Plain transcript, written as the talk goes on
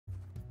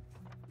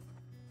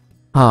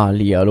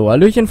Hallihallo,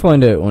 hallöchen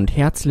Freunde und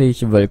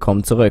herzlich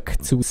willkommen zurück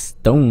zu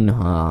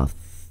Stonehearth.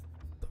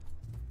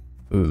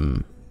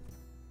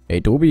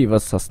 Hey Tobi,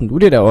 was hast denn du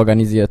dir da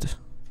organisiert?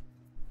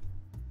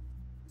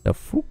 Der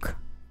Fug?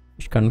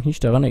 Ich kann mich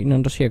nicht daran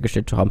erinnern, das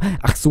hergestellt zu haben.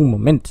 Ach so,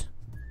 Moment.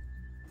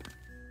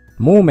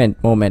 Moment.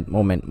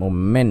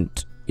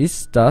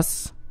 Ist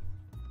das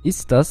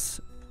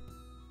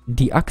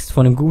die Axt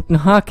von dem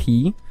guten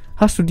Haki?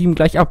 Hast du die ihm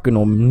gleich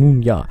abgenommen?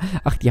 Nun ja.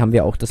 Ach, die haben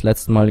wir auch das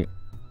letzte Mal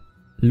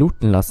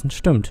looten lassen,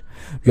 stimmt.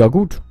 Ja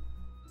gut.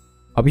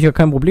 Habe ich ja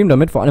kein Problem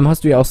damit. Vor allem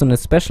hast du ja auch so eine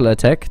Special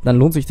Attack. Dann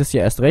lohnt sich das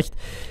ja erst recht.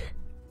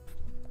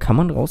 Kann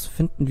man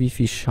rausfinden, wie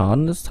viel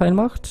Schaden das Teil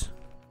macht?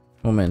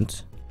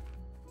 Moment.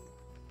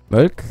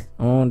 Mölk.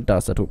 Und da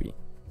ist der Tobi.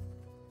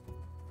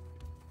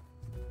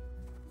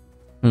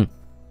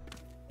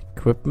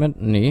 Equipment.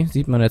 Nee,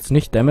 sieht man jetzt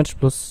nicht. Damage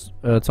plus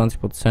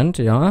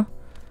 20%, ja.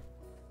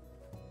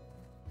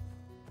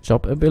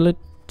 Job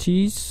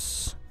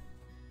Abilities.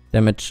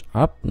 Damage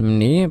up.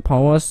 Nee.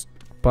 Power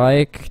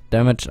Spike.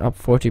 Damage up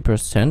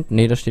 40%.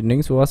 Nee, da steht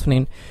nirgendwo was von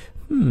denen.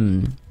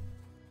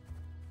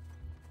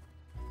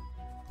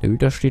 Nö,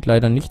 da steht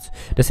leider nichts.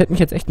 Das hätte mich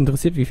jetzt echt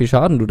interessiert, wie viel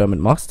Schaden du damit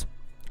machst.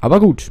 Aber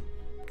gut.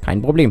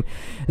 Kein Problem.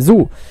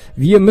 So,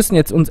 wir müssen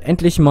jetzt uns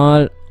endlich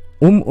mal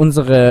um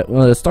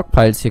unsere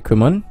Stockpiles hier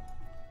kümmern.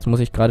 Jetzt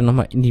muss ich gerade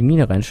nochmal in die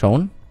Mine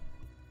reinschauen.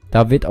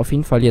 Da wird auf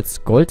jeden Fall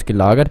jetzt Gold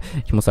gelagert.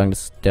 Ich muss sagen,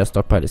 der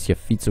Stockpile ist hier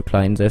viel zu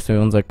klein. Selbst wenn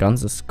wir unser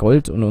ganzes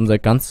Gold und unsere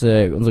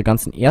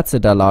ganzen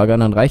Erze da lagern,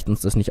 dann reicht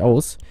uns das nicht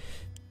aus.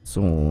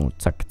 So,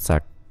 zack,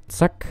 zack,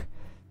 zack.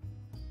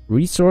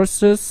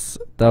 Resources.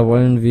 Da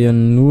wollen wir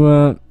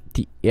nur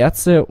die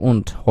Erze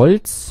und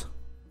Holz.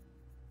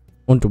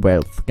 Und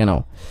Wealth,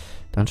 genau.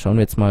 Dann schauen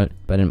wir jetzt mal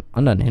bei dem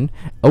anderen hin.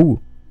 Oh.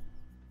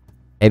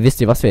 Ey,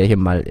 wisst ihr, was wir hier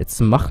mal jetzt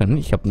machen?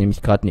 Ich habe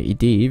nämlich gerade eine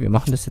Idee. Wir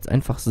machen das jetzt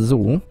einfach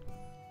so.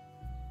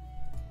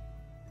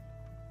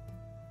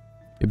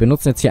 Wir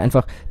benutzen jetzt hier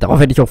einfach... Darauf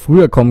hätte ich auch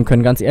früher kommen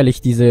können, ganz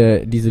ehrlich,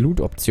 diese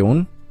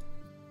Loot-Option.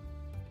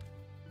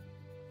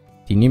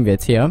 Die nehmen wir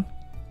jetzt her.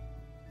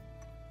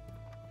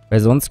 Weil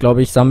sonst,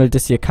 glaube ich, sammelt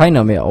es hier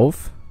keiner mehr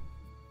auf.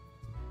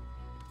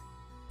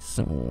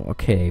 So,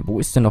 okay. Wo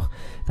ist denn noch...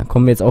 Dann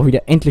kommen wir jetzt auch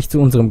wieder endlich zu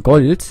unserem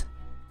Gold.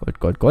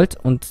 Gold.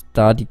 Und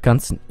da die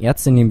ganzen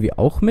Erze nehmen wir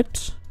auch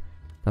mit.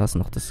 Da ist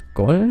noch das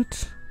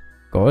Gold.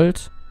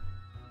 Gold.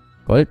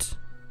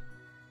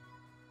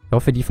 Ich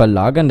hoffe, die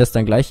verlagern das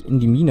dann gleich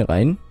in die Mine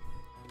rein.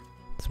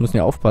 Das müssen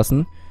wir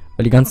aufpassen.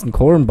 Weil die ganzen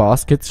Corn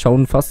Baskets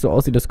schauen fast so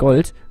aus wie das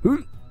Gold.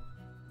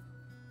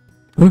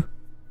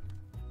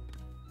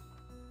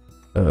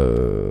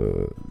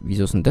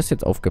 Wieso ist denn das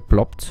jetzt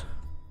aufgeploppt?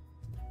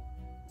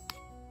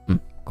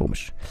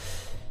 Komisch.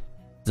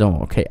 So,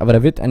 okay. Aber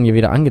da wird einem hier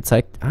wieder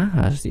angezeigt.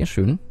 Ah, sehr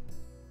schön.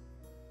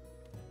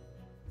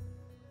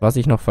 Was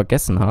ich noch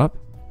vergessen habe.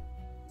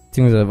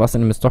 Beziehungsweise was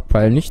in dem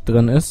Stockpile nicht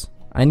drin ist.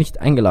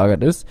 Nicht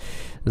eingelagert ist.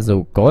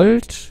 So,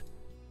 Gold.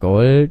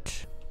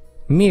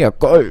 Mehr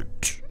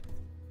Gold.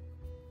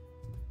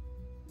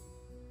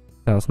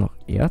 Da ist noch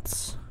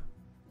Erz.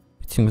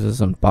 Beziehungsweise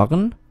so ein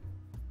Barren.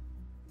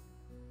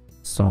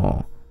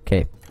 So,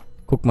 okay.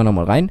 Gucken wir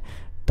nochmal rein.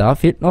 Da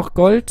fehlt noch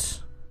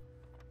Gold.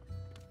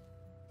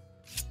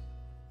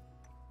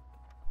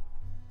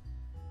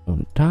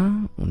 Und da.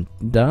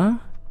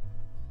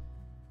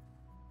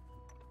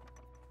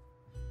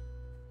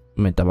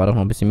 Moment, da war doch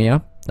noch ein bisschen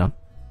mehr. Da.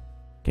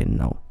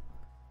 Genau.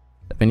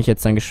 Da bin ich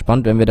jetzt dann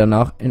gespannt, wenn wir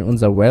danach in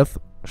unser Wealth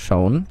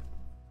schauen.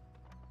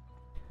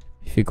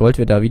 Wie viel Gold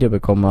wir da wieder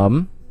bekommen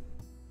haben.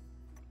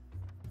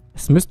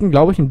 Es müssten,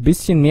 glaube ich, ein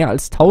bisschen mehr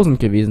als 1000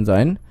 gewesen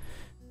sein.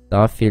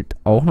 Da fehlt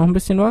auch noch ein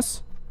bisschen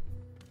was.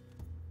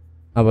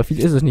 Aber viel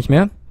ist es nicht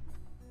mehr.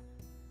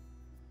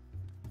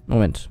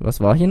 Moment,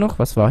 was war hier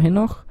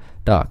noch?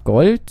 Da,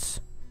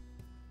 Gold.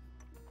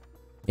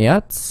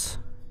 Erz.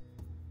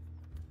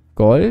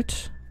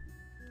 Gold.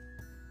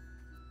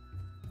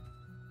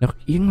 Noch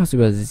irgendwas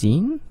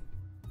übersehen?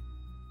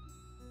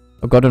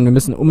 Oh Gott, und wir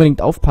müssen unbedingt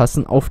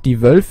aufpassen auf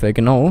die Wölfe,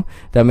 genau.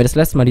 Da haben wir das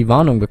letzte Mal die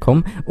Warnung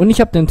bekommen. Und ich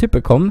habe den Tipp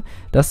bekommen,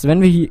 dass wenn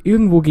wir hier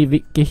irgendwo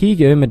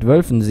Gehege mit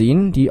Wölfen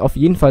sehen, die auf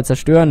jeden Fall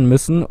zerstören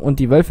müssen und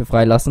die Wölfe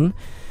freilassen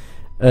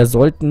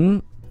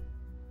sollten,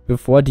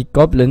 bevor die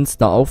Goblins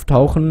da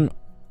auftauchen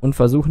und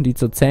versuchen, die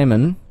zu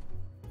zähmen.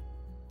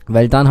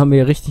 Weil dann haben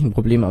wir richtig ein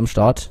Problem am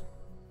Start.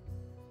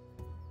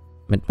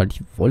 Moment mal,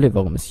 die Wolle.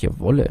 Warum ist hier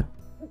Wolle?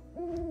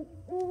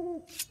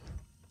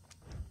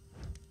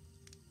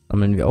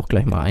 Sammeln wir auch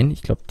gleich mal ein.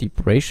 Ich glaube, die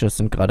Braziers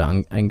sind gerade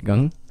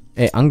angegangen.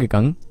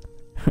 Eingegangen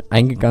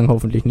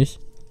hoffentlich nicht.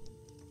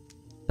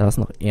 Da ist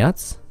noch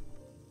Erz.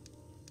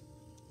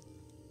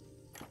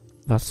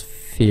 Was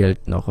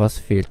fehlt noch?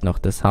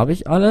 Das habe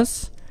ich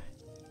alles.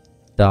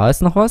 Da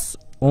ist noch was.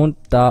 Und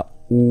da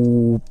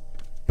oben.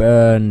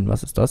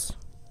 Was ist das?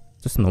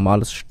 Ist das ein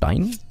normales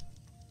Stein?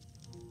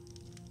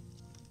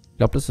 Ich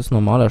glaube, das ist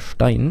normaler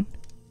Stein.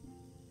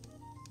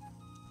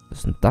 Was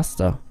ist denn das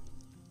da?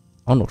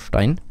 Auch noch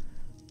Stein.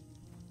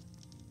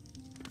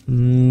 Da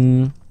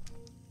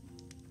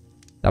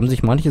haben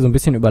sich manche so ein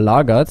bisschen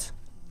überlagert.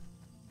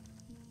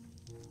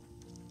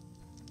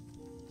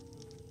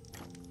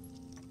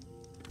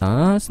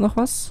 Da ist noch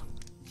was.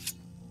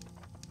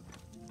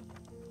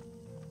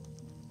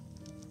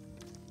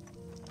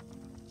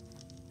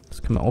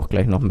 Das können wir auch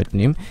gleich noch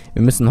mitnehmen.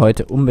 Wir müssen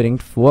heute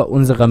unbedingt vor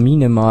unserer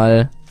Mine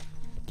mal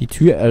die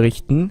Tür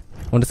errichten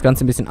und das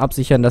Ganze ein bisschen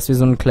absichern, dass wir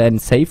so einen kleinen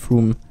Safe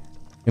Room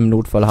im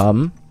Notfall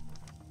haben.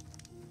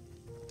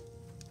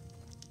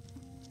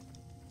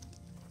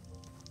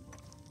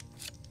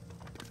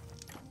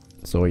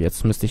 So,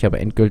 jetzt müsste ich aber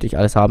endgültig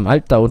alles haben.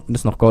 Halt, da unten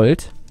ist noch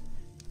Gold.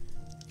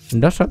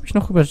 Und das habe ich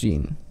noch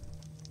übersehen.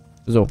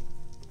 So.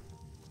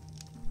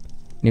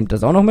 Nehmt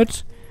das auch noch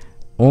mit.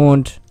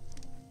 Und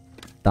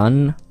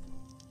dann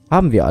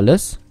haben wir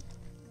alles.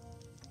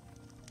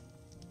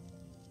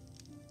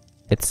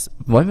 Jetzt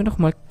wollen wir noch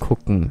mal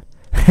gucken.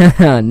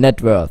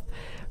 Net Worth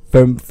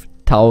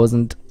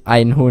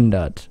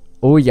 5100.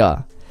 Oh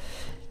ja.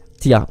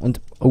 Tja,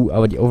 und oh,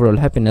 aber die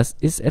Overall Happiness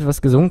ist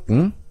etwas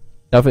gesunken.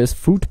 Dafür ist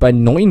Food bei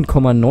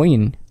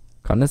 9,9.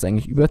 Kann das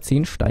eigentlich über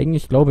 10 steigen?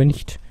 Ich glaube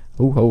nicht.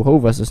 Ho, ho,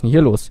 ho, was ist denn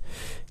hier los?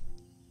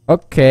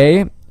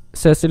 Okay.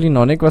 Cecily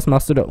Nonic, was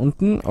machst du da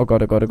unten? Oh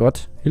Gott, oh Gott, oh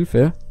Gott.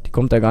 Hilfe. Die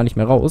kommt da gar nicht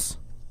mehr raus.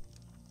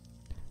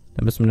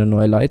 Da müssen wir eine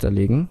neue Leiter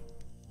legen.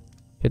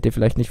 Hätte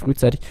vielleicht nicht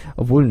frühzeitig...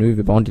 Obwohl, nö,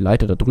 wir bauen die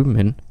Leiter da drüben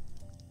hin.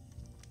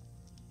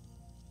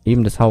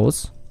 Eben das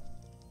Haus.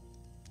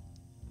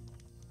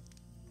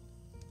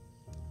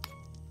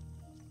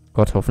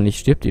 Gott, hoffentlich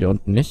stirbt die da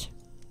unten nicht.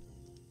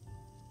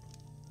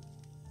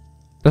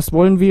 Das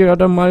wollen wir ja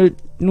dann mal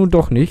nun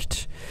doch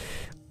nicht.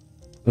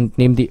 Und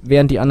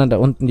während die anderen da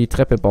unten die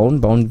Treppe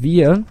bauen, bauen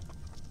wir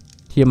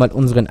hier mal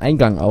unseren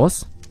Eingang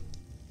aus.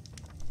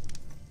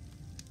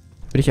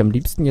 Würde ich am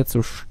liebsten jetzt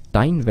so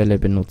Steinwälle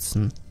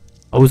benutzen.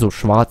 Oh, so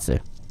schwarze.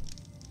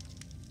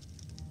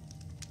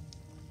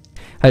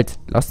 Halt,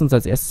 lasst uns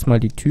als erstes mal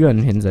die Türen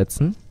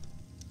hinsetzen.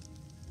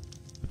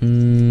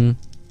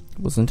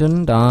 Wo sind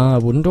denn?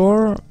 Da, Wooden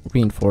Door,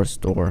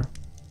 Reinforced Door.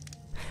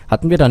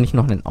 Hatten wir da nicht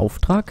noch einen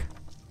Auftrag?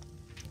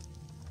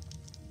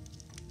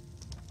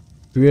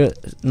 Für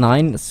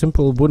 9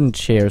 Simple Wooden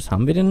Chairs.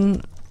 Haben wir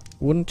denn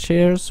Wooden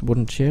Chairs?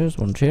 Wooden Chairs?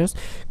 Wooden Chairs?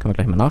 Können wir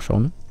gleich mal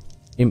nachschauen.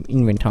 Im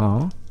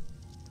Inventar.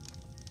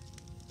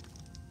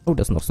 Oh,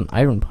 das ist noch so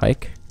ein Iron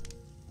Pike.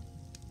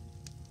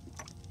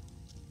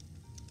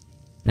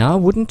 Ja,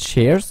 Wooden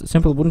Chairs.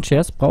 Simple Wooden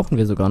Chairs brauchen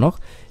wir sogar noch.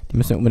 Die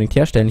müssen wir unbedingt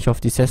herstellen. Ich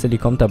hoffe, die Cecily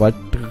kommt da bald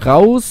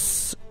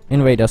raus.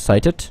 Invader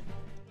sighted.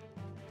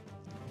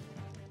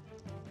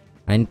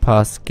 Ein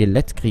paar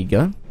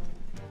Skelettkrieger.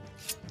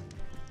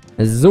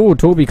 So,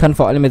 Tobi kann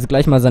vor allem jetzt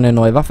gleich mal seine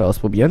neue Waffe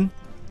ausprobieren.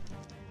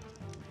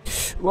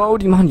 Wow,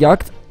 die machen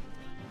Jagd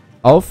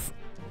auf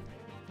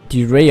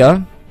die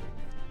Raya.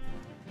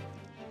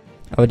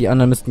 Aber die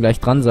anderen müssten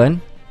gleich dran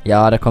sein.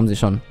 Ja, da kommen sie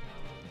schon.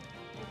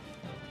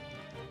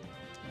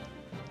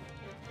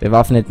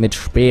 Bewaffnet mit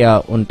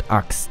Speer und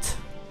Axt.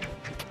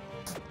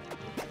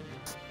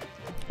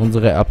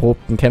 Unsere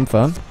erprobten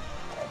Kämpfer.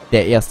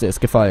 Der erste ist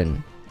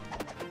gefallen.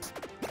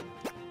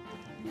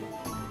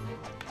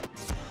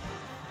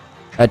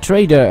 A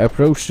trader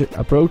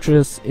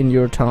approaches in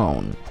your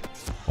town.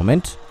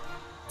 Moment.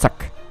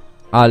 Zack.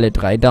 Alle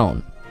 3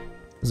 down.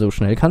 So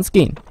schnell kann's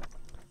gehen.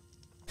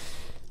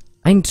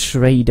 Ein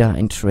Trader,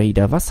 ein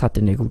Trader. Was hat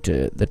denn der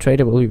gute? The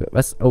trader will be...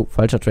 Was? Oh,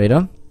 falscher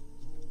Trader.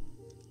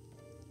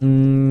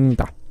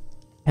 Da.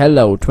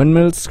 Hello, Twin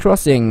Mills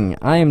Crossing.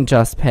 I'm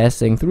just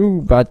passing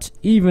through, but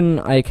even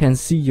I can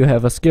see you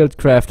have a skilled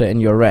crafter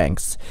in your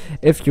ranks.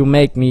 If you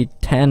make me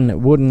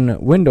 10 wooden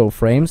window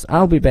frames,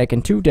 I'll be back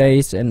in 2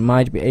 days and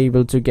might be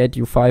able to get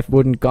you 5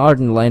 wooden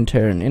garden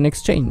lantern in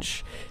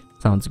exchange.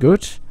 Sounds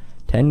good.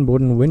 10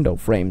 wooden window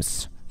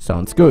frames.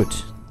 Sounds good.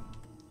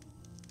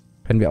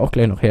 Können wir auch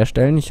gleich noch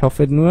herstellen. Ich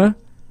hoffe nur...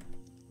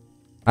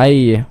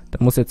 Ei,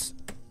 da muss jetzt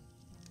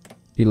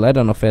die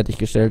Leiter noch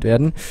fertiggestellt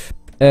werden.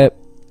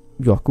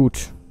 Ja,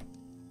 gut.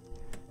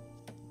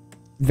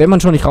 Wenn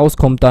man schon nicht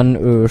rauskommt,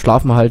 dann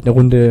schlafen wir halt eine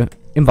Runde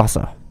im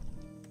Wasser.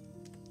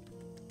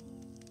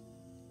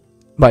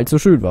 Weil es so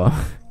schön war.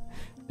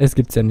 Es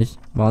gibt's ja nicht.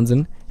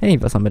 Wahnsinn.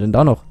 Hey, was haben wir denn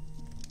da noch?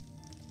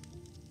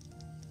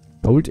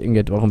 Gold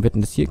Ingot, warum wird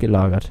denn das hier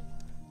gelagert?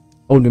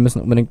 Oh, und wir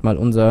müssen unbedingt mal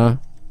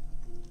unser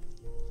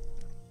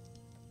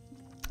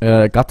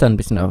Gatter ein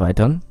bisschen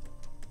erweitern.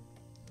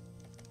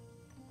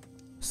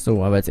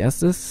 So, aber als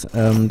erstes,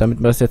 damit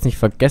wir das jetzt nicht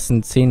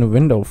vergessen, 10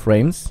 Window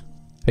Frames.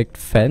 Picked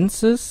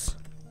Fences.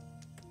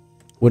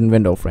 Wooden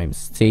Window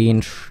Frames.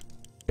 10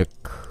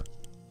 Stück.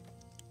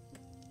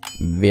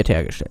 Wird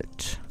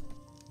hergestellt.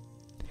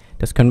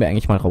 Das können wir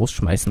eigentlich mal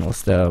rausschmeißen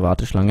aus der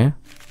Warteschlange.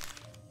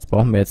 Das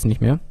brauchen wir jetzt nicht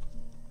mehr.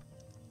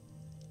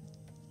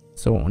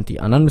 So, und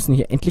die anderen müssen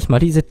hier endlich mal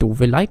diese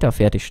doofe Leiter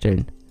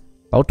fertigstellen.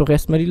 Baut doch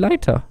erstmal die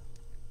Leiter.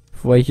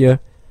 Bevor ihr hier...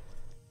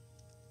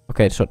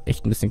 Okay, das schaut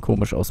echt ein bisschen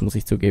komisch aus, muss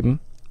ich zugeben.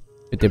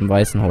 Mit dem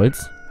weißen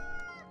Holz.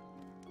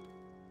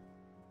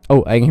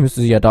 Oh, eigentlich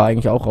müsste sie ja da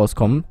eigentlich auch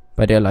rauskommen.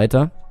 Bei der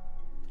Leiter.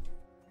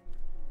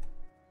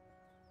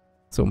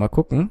 So, mal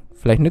gucken.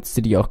 Vielleicht nützt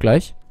sie die auch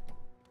gleich.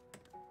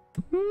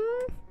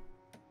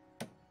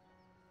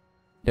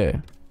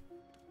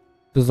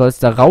 Du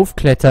sollst da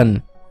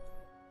raufklettern.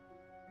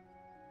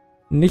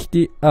 Nicht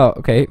die... Ah,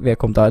 okay. Wer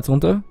kommt da jetzt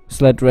runter?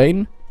 Sled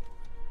Rain.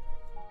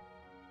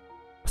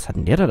 Was hat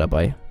denn der da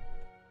dabei?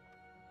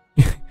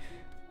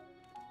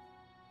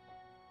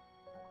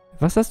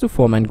 Was hast du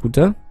vor, mein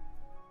Guter?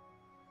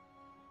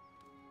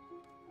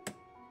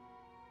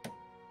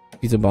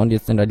 Wieso bauen die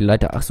jetzt denn da die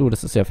Leiter? Ach so,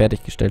 das ist ja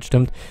fertiggestellt,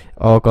 stimmt.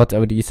 Oh Gott,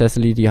 aber die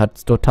Cecily, die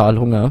hat total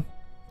Hunger.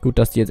 Gut,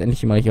 dass die jetzt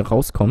endlich mal hier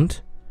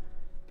rauskommt.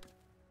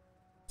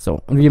 So,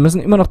 und wir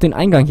müssen immer noch den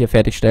Eingang hier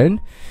fertigstellen.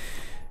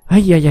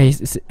 Eieiei, es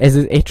ist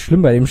echt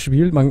schlimm bei dem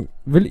Spiel. Man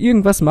will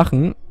irgendwas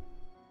machen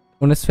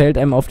und es fällt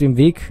einem auf dem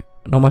Weg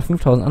nochmal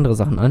 5000 andere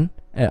Sachen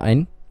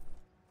ein.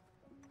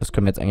 Das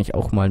können wir jetzt eigentlich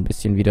auch mal ein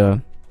bisschen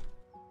wieder...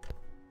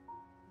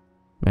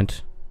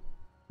 Moment.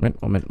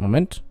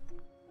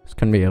 Das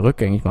können wir hier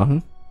rückgängig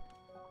machen.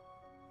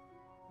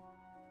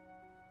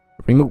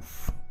 Remove.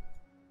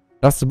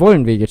 Das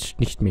wollen wir jetzt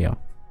nicht mehr.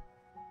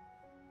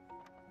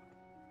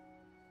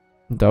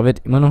 Und da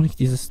wird immer noch nicht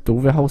dieses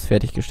doofe Haus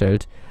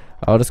fertiggestellt.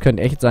 Aber das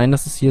könnte echt sein,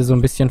 dass es hier so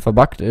ein bisschen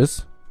verbuggt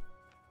ist.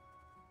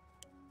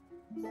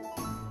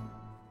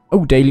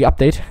 Oh, Daily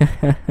Update.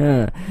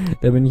 Da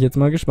bin ich jetzt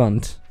mal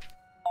gespannt.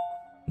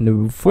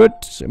 New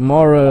Foot,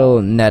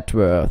 Moral, Net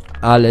Worth.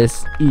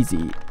 Alles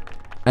easy.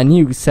 A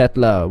new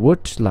settler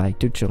would like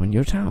to join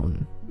your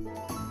town.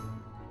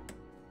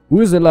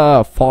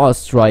 Ursula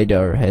Forest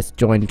Rider has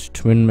joined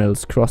Twin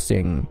Mills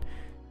Crossing.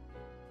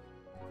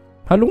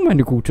 Hallo,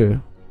 meine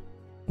Gute.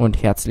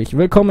 Und herzlich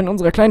willkommen in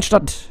unserer kleinen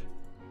Stadt.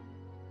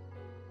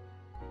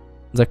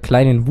 Unserer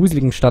kleinen,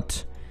 wuseligen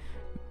Stadt.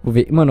 Wo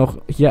wir immer noch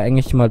hier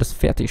eigentlich mal das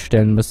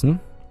fertigstellen müssen.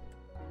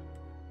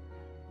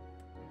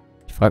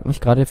 Ich frage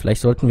mich gerade,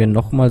 vielleicht sollten wir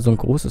nochmal so ein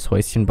großes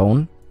Häuschen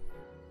bauen.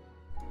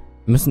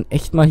 Wir müssen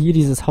echt mal hier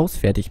dieses Haus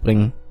fertig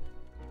bringen.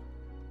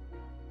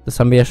 Das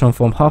haben wir ja schon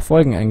vor ein paar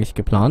Folgen eigentlich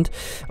geplant.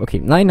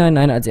 Okay, nein,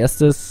 als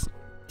erstes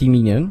die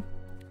Mine.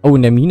 Oh,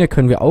 in der Mine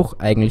können wir auch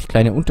eigentlich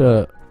kleine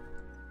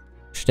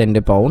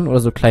Unterstände bauen. Oder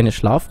so kleine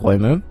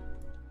Schlafräume.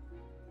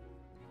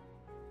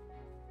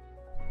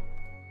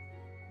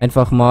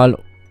 Einfach mal,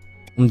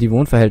 um die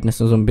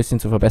Wohnverhältnisse so ein bisschen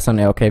zu verbessern.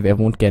 Ja, okay, wer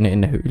wohnt gerne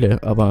in der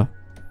Höhle, aber...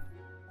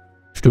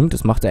 Stimmt,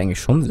 das macht ja eigentlich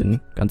schon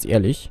Sinn, ganz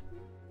ehrlich.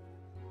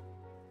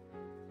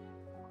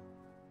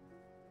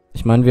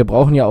 Ich meine, wir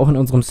brauchen ja auch in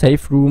unserem Safe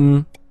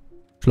Room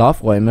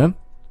Schlafräume.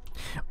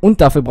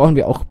 Und dafür brauchen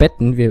wir auch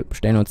Betten. Wir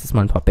stellen uns jetzt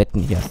mal ein paar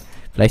Betten hier.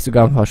 Vielleicht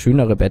sogar ein paar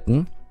schönere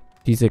Betten.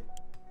 Diese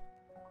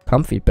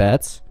Comfy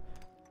Beds.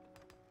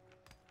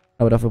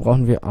 Aber dafür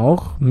brauchen wir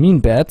auch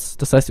Mean Beds.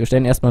 Das heißt, wir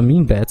stellen erstmal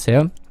Mean Beds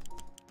her.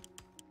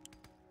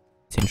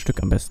 10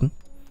 Stück am besten.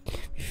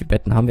 Wie viele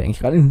Betten haben wir eigentlich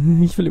gerade?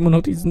 Ich will immer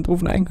noch diesen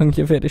doofen Eingang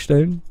hier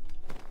fertigstellen.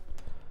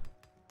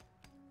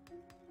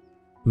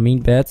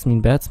 Mean Beds.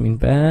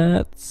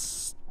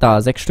 Da,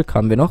 6 Stück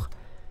haben wir noch.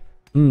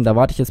 Da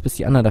warte ich jetzt, bis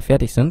die anderen da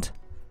fertig sind.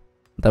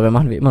 Und dabei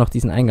machen wir immer noch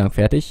diesen Eingang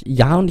fertig.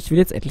 Ja, und ich will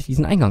jetzt endlich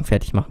diesen Eingang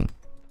fertig machen.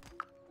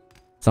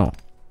 So.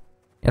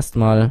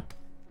 Erstmal.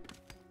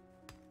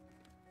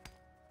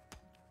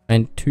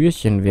 Ein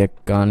Türchen wäre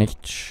gar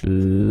nicht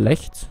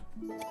schlecht.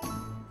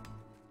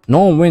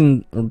 No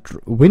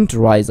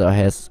Windriser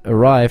has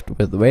arrived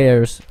with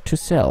wares to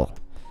sell.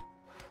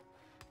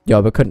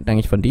 Ja, wir könnten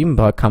eigentlich von dem ein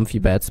paar Comfy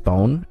Beds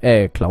bauen.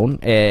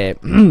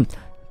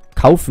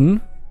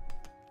 Kaufen.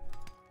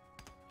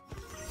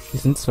 Die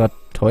sind zwar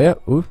teuer.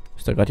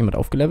 Ist da gerade jemand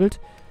aufgelevelt?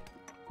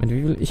 Mit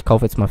wie viel? Ich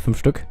kaufe jetzt mal 5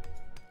 Stück.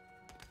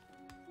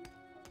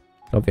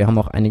 Ich glaube, wir haben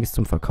auch einiges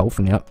zum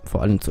Verkaufen, ja.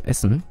 Vor allem zu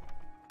essen.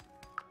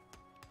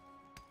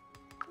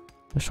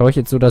 Da schaue ich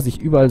jetzt so, dass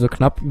ich überall so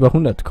knapp über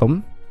 100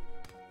 komme.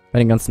 Bei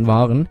den ganzen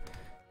Waren.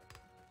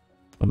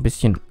 So ein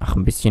bisschen... Ach,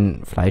 ein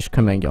bisschen Fleisch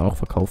können wir eigentlich auch noch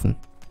verkaufen.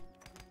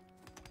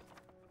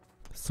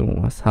 So,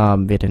 was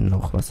haben wir denn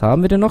noch? Wir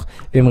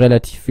haben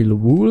relativ viel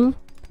Wool.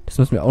 Das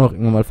müssen wir auch noch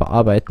irgendwann mal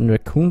verarbeiten.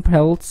 Raccoon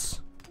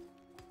Pelz.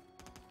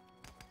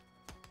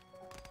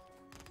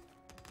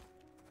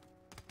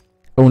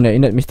 Oh, und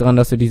erinnert mich daran,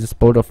 dass wir dieses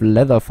Bolt of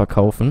Leather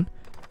verkaufen.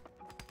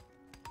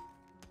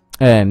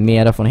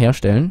 Mehr davon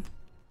herstellen.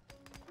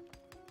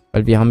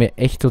 Weil wir haben ja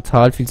echt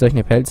total viel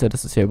solche Pelze.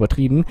 Das ist ja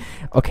übertrieben.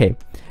 Okay.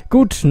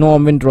 Gut,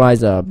 Norm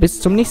Windriser.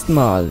 Bis zum nächsten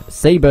Mal.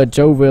 Saber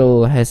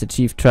Jovill has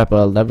achieved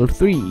Trapper Level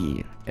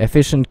 3.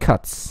 Efficient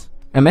Cuts.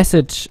 A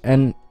message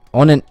on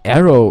an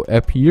arrow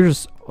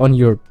appears on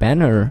your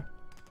banner.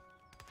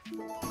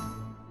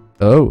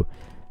 Oh.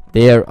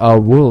 There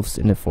are wolves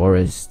in the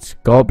forest.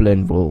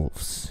 Goblin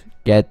wolves.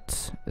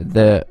 Get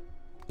there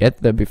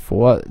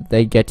before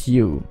they get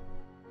you.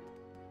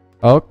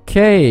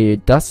 Okay,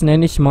 das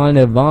nenne ich mal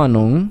eine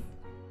Warnung.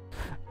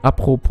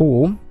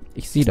 Apropos,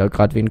 ich sehe da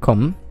gerade wen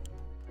kommen.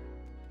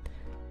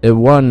 The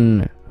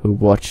one who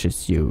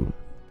watches you.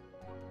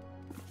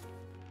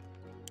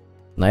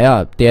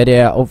 Naja,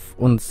 der auf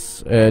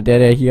uns,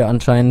 der hier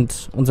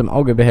anscheinend uns im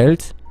Auge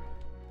behält,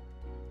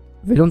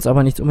 will uns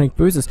aber nichts unbedingt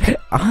Böses.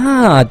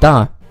 Ah,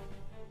 da.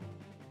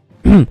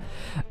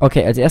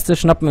 Okay, als erstes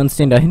schnappen wir uns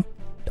den da hinten.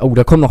 Oh,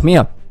 da kommen noch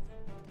mehr.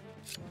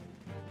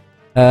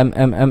 Halt.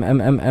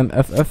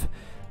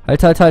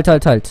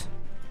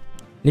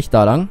 Nicht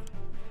da lang.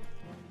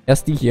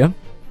 Erst die hier.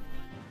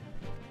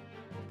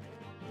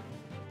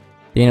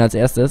 Den als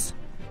erstes.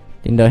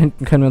 Den da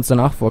hinten können wir uns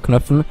danach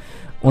vorknöpfen.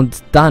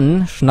 Und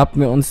dann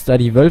schnappen wir uns da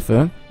die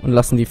Wölfe und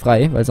lassen die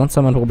frei, weil sonst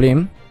haben wir ein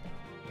Problem.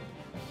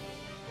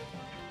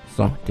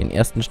 So, den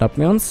ersten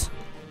schnappen wir uns.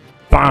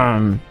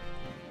 Bam!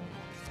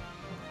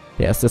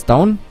 Der erste ist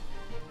down.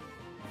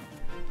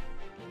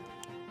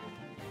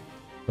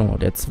 So,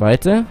 der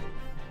zweite.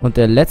 Und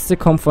der letzte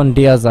kommt von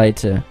der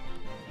Seite.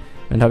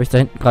 Dann habe ich da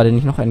hinten gerade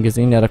nicht noch einen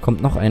gesehen. Ja, da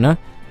kommt noch einer.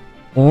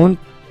 Und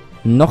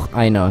noch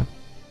einer.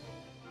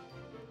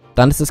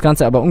 Dann ist das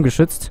Ganze aber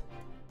ungeschützt.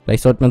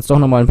 Vielleicht sollten wir uns doch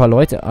nochmal ein paar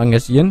Leute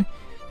engagieren.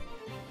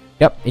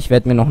 Ja, ich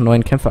werde mir noch einen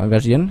neuen Kämpfer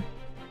engagieren.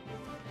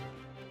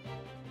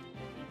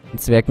 Den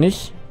Zwerg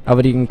nicht.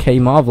 Aber die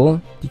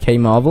K-Marvel.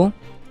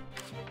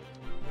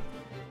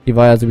 Die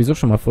war ja sowieso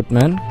schon mal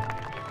Footman.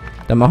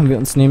 Da machen wir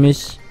uns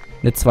nämlich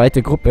eine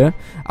zweite Gruppe.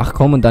 Ach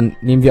komm, und dann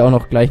nehmen wir auch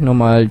noch gleich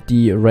nochmal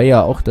die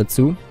Raya auch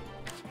dazu.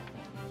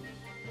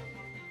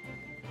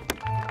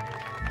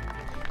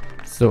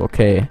 So,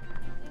 okay.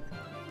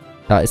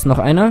 Da ist noch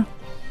einer.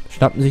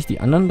 Schnappen sich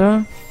die anderen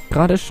da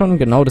gerade schon?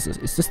 Genau, das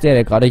ist es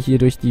der gerade hier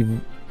durch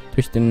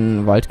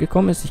den Wald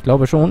gekommen ist? Ich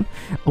glaube schon.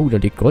 Oh, da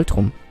liegt Gold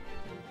rum.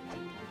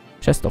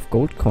 Chest of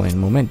Gold Coin.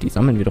 Moment, die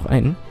sammeln wir doch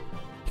ein.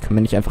 Die können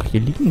wir nicht einfach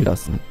hier liegen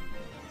lassen.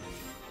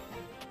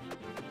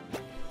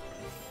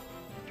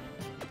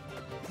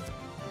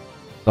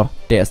 So,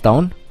 der ist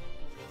down.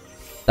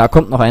 Da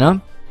kommt noch einer.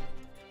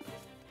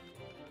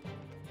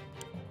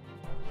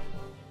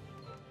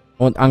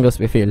 Und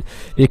Angriffsbefehl.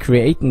 Wir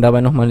createn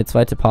dabei nochmal eine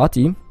zweite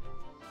Party.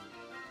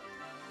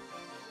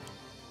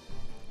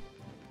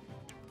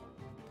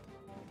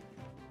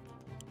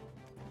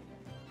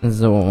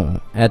 So,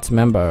 add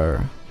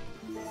member.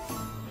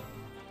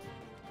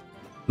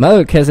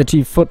 Malk has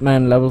achieved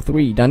Footman Level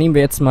 3. Dann nehmen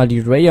wir jetzt mal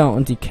die Raya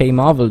und die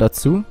K-Marvel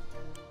dazu.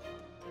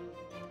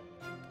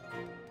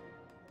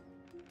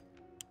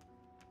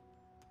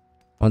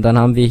 Und dann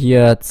haben wir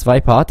hier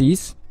 2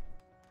 Partys.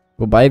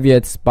 Wobei wir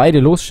jetzt beide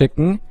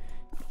losschicken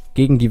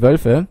gegen die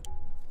Wölfe.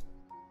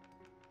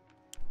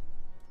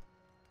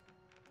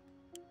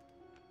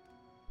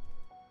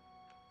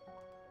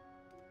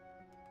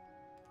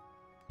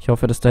 Ich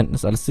hoffe, dass da hinten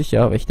ist alles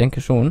sicher, aber ich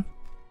denke schon.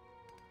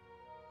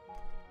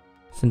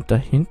 Sind da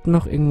hinten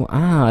noch irgendwo...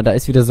 Ah, da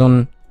ist wieder so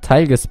ein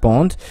Teil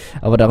gespawnt.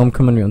 Aber darum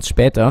kümmern wir uns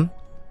später.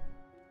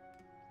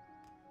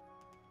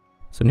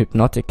 So ein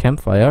Hypnotic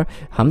Campfire.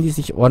 Haben die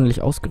sich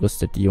ordentlich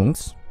ausgerüstet, die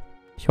Jungs?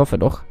 Ich hoffe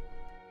doch.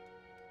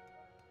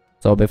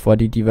 So, bevor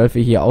die Wölfe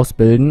hier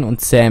ausbilden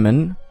und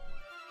zähmen,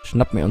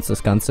 schnappen wir uns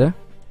das Ganze.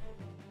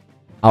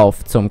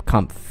 Auf zum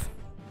Kampf.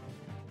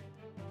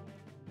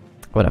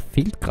 Aber da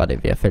fehlt gerade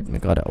wer, fällt mir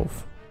gerade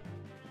auf.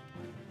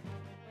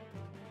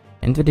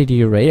 Entweder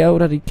die Raya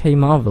oder die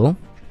K-Marvel.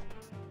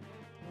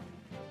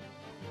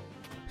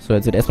 So,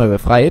 jetzt wird erstmal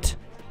befreit.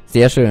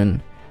 Sehr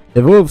schön.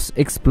 The wolves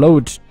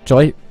explode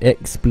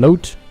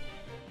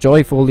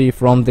joyfully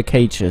from the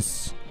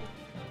cages.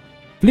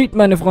 Flieht,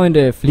 meine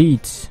Freunde,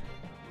 flieht.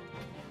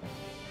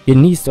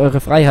 Genießt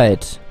eure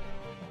Freiheit.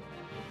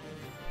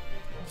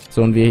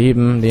 So, und wir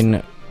heben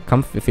den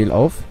Kampfbefehl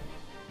auf.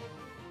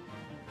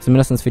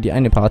 Zumindest für die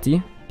eine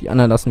Party. Die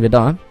anderen lassen wir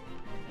da.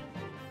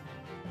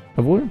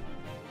 Jawohl.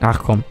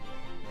 Ach komm.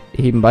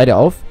 Wir heben beide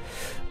auf.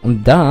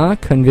 Und da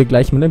können wir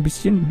gleich mal ein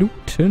bisschen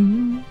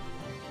looten.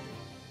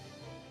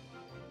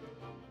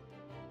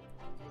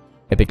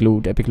 Epic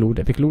Loot, Epic Loot,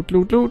 Epic Loot,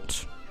 Loot,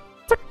 Loot.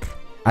 Zack.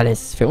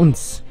 Alles für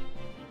uns.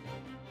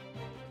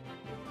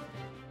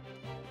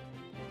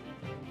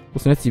 Wo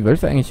sind jetzt die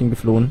Wölfe eigentlich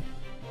hingeflohen?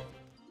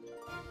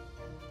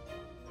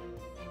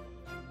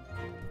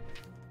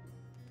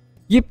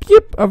 Jip,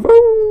 jip, avo.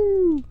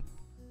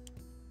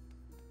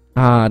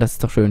 Ah, das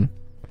ist doch schön.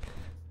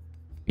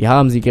 Wir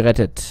haben sie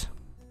gerettet.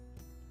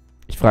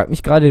 Ich frage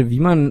mich gerade,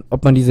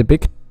 ob man diese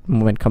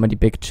Moment, kann man die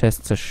Big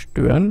Chest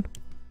zerstören?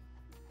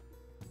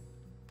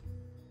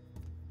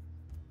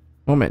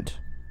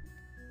 Moment.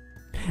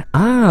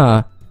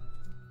 Ah.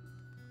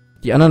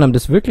 Die anderen haben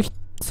das wirklich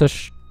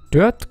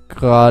zerstört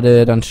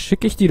gerade. Dann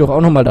schicke ich die doch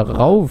auch nochmal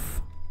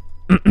darauf.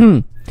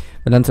 Und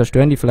dann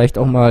zerstören die vielleicht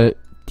auch mal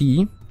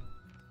die.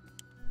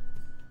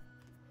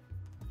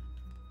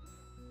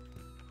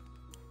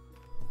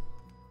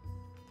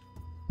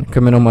 Dann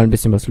können wir nochmal ein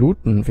bisschen was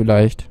looten,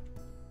 vielleicht.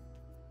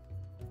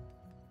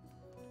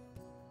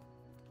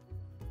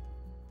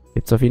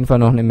 Gibt's auf jeden Fall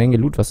noch eine Menge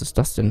Loot. Was ist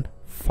das denn?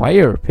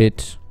 Fire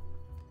Pit.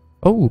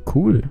 Oh,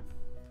 cool.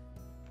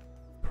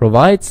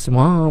 Provides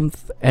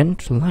warmth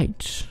and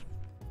light.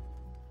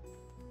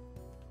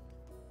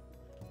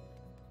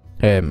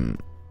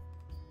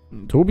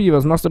 Tobi,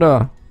 was machst du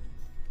da?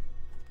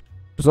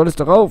 Du solltest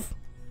darauf.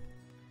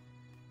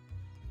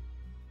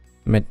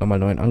 Moment, nochmal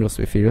neuen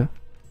Angriffsbefehl.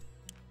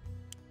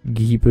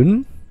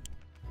 Geben.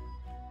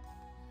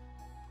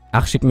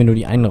 Ach, schicken wir nur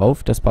die einen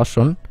rauf. Das passt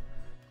schon.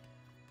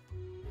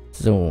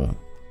 So.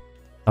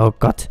 Oh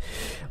Gott.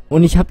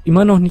 Und ich habe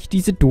immer noch nicht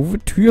diese doofe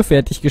Tür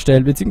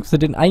fertiggestellt, beziehungsweise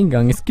den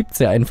Eingang. Es gibt's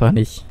ja einfach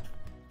nicht.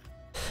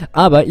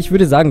 Aber ich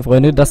würde sagen,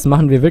 Freunde, das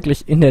machen wir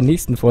wirklich in der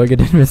nächsten Folge,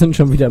 denn wir sind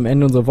schon wieder am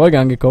Ende unserer Folge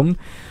angekommen.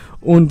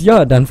 Und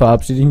ja, dann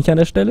verabschiede ich mich an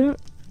der Stelle.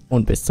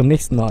 und bis zum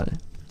nächsten Mal.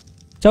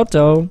 Ciao,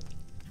 ciao.